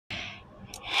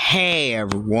Hey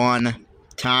everyone,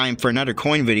 time for another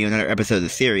coin video, another episode of the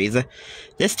series.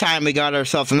 This time we got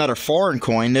ourselves another foreign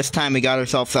coin. This time we got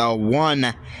ourselves a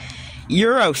 1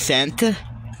 euro cent,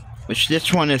 which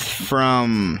this one is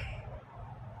from...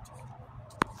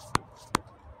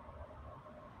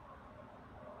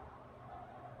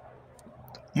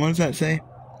 What does that say?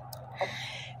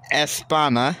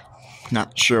 España.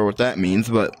 Not sure what that means,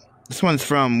 but this one's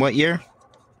from what year?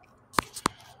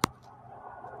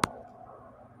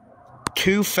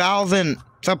 2000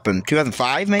 something,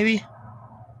 2005 maybe?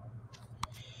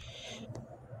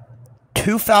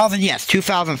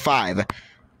 2005.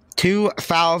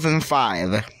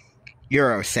 2005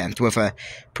 euro cent with a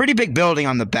pretty big building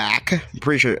on the back. I'm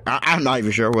pretty sure, I'm not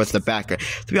even sure what's the back.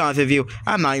 To be honest with you,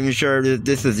 I'm not even sure if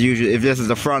this is usually, if this is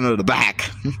the front or the back.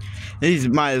 These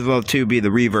might as well too be the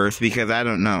reverse because I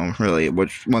don't know really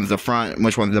which one's the front and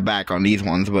which one's the back on these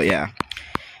ones, but yeah.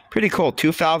 Pretty cool,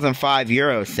 2005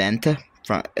 euro cent.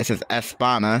 It says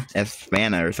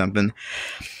España or something.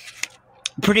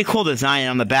 Pretty cool design.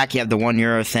 On the back you have the 1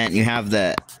 euro cent. You have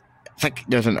the, it's like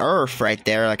there's an earth right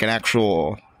there, like an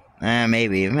actual,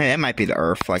 maybe it might be the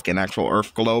earth, like an actual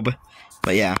earth globe.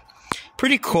 But yeah,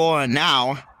 pretty cool. And now,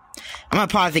 I'm gonna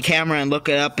pause the camera and look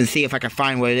it up and see if I can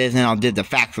find what it is, and I'll do the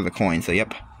facts of the coin. So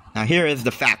yep, now here is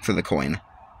the facts of the coin,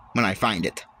 when I find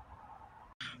it.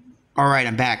 Alright,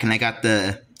 I'm back, and I got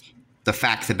the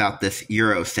facts about this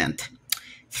euro cent.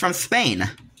 It's from Spain.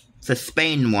 It's a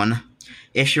Spain one.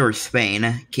 Issuer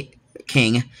Spain.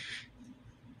 King.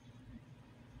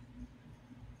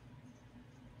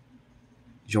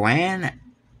 Joan?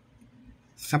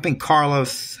 Something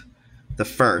Carlos the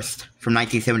First. From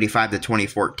 1975 to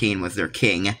 2014 was their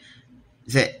king.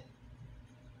 Is it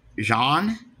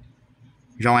Jean?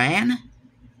 Joan?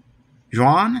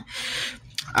 Juan?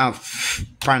 I'm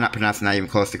probably not pronouncing that even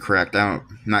close to correct. I'm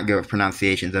not good with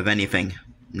pronunciations of anything.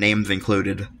 Names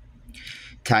included.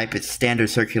 Type, it's standard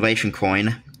circulation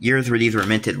coin. Years where these were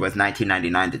minted was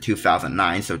 1999 to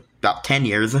 2009, so about 10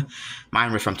 years.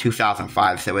 Mine was from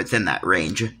 2005, so it's in that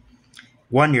range.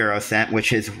 1 euro cent,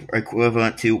 which is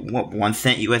equivalent to 1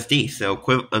 cent USD. So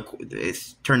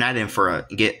turn that in for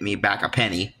get me back a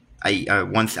penny, a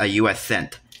US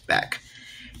cent back.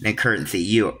 And then currency,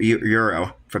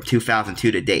 euro, from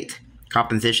 2002 to date.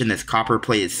 Composition is copper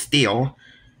plated steel.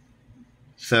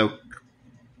 So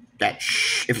that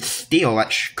if it's steel,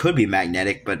 that could be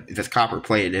magnetic, but if it's copper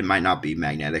plated, it might not be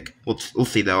magnetic. We'll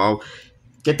see though. I'll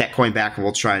get that coin back and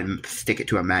we'll try and stick it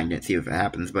to a magnet, see if it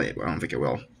happens, but I don't think it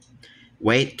will.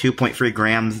 Weight, 2.3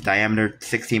 grams. Diameter,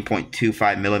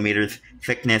 16.25 millimeters.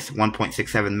 Thickness,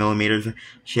 1.67 millimeters.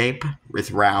 Shape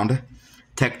is round.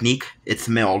 Technique, it's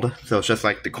milled. So it's just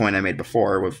like the coin I made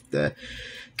before with the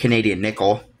Canadian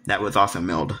nickel. That was also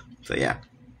milled. So yeah.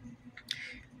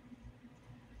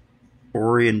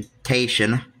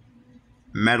 Orientation,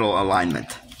 metal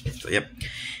alignment. So yep.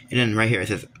 And then right here it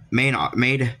says made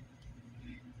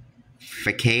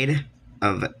facade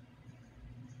of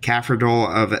Cathedral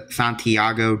of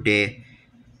Santiago de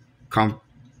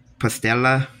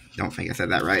Compostela. Don't think I said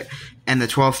that right. And the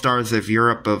 12 stars of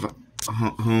Europe, of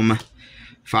whom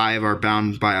 5 are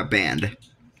bound by a band.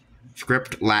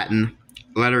 Script Latin.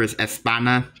 Letter is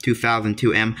España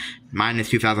 2002M. Mine is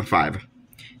 2005.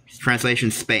 Translation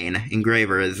Spain.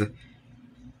 Engraver is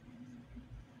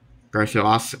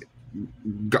Garcilaso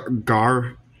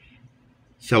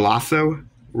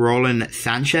Roland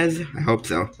Sanchez. I hope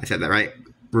so. I said that right.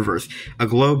 Reverse. A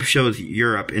globe shows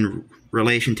Europe in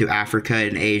relation to Africa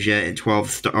and Asia and 12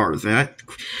 stars. I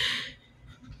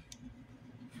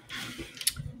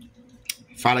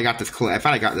thought I got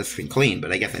this thing clean,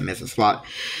 but I guess I missed a spot.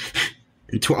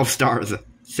 And 12 stars.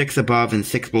 6 above and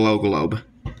 6 below globe.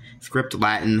 Script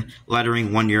Latin,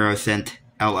 lettering 1 euro cent,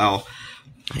 LL.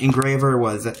 Engraver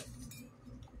was,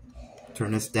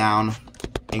 turn this down.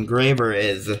 Engraver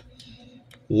is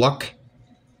Lux.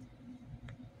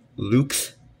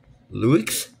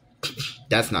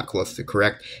 That's not close to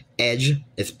correct. Edge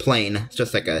is plain. It's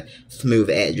just like a smooth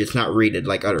edge. It's not reeded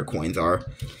like other coins are.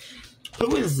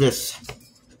 Who is this?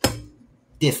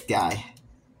 This guy.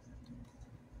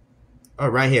 Oh,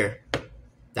 right here.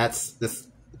 That's this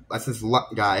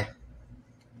Luck guy.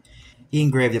 He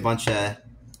engraved a bunch of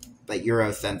like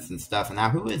euro cents and stuff. And now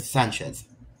who is Sanchez?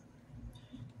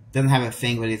 Doesn't have a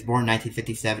thing, but he's born in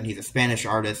 1957. He's a Spanish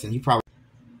artist, and he probably...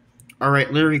 Alright,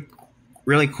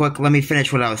 really quick, let me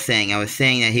finish what I was saying. I was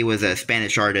saying that he was a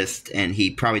Spanish artist, and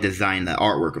he probably designed the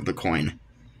artwork of the coin.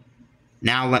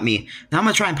 Now I'm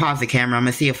gonna try and pause the camera. I'm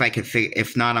gonna see if I can figure...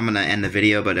 If not, I'm gonna end the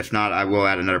video, but if not, I will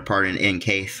add another part in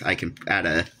case I can add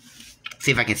a...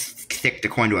 See if I can stick the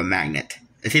coin to a magnet.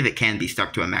 Let's see if it can be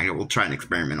stuck to a magnet. We'll try an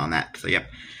experiment on that. So, yep.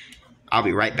 I'll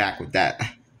be right back with that.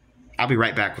 I'll be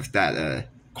right back with that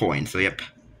coin. So, yep.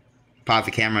 Pause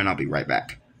the camera and I'll be right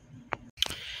back.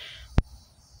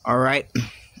 Alright.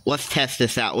 Let's test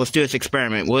this out. Let's do this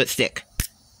experiment. Will it stick?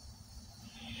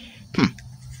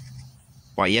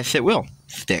 Why, yes, it will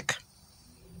stick.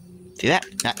 See that?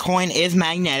 That coin is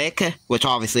magnetic, which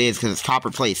obviously is because it's copper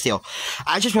plate steel.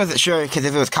 I just wasn't sure because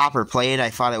if it was copper plate, I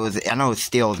thought it was. I know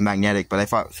steel is magnetic, but I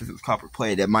thought since it was copper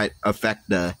plate, it might affect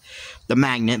the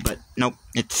magnet. But nope,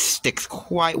 it sticks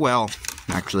quite well.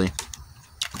 Actually,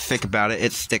 think about it,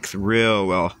 it sticks real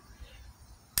well.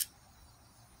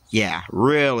 Yeah,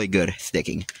 really good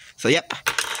sticking. So yep,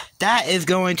 that is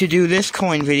going to do this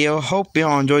coin video. Hope you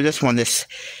all enjoyed this one. This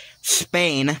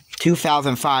Spain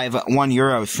 2005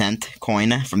 €1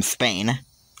 coin from Spain.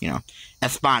 You know,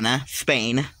 España,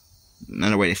 Spain.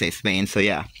 Another way to say Spain. So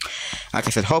yeah, like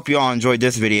I said, hope you all enjoyed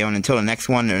this video. And until the next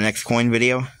one or the next coin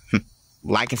video,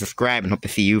 like and subscribe, and hope to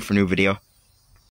see you for a new video.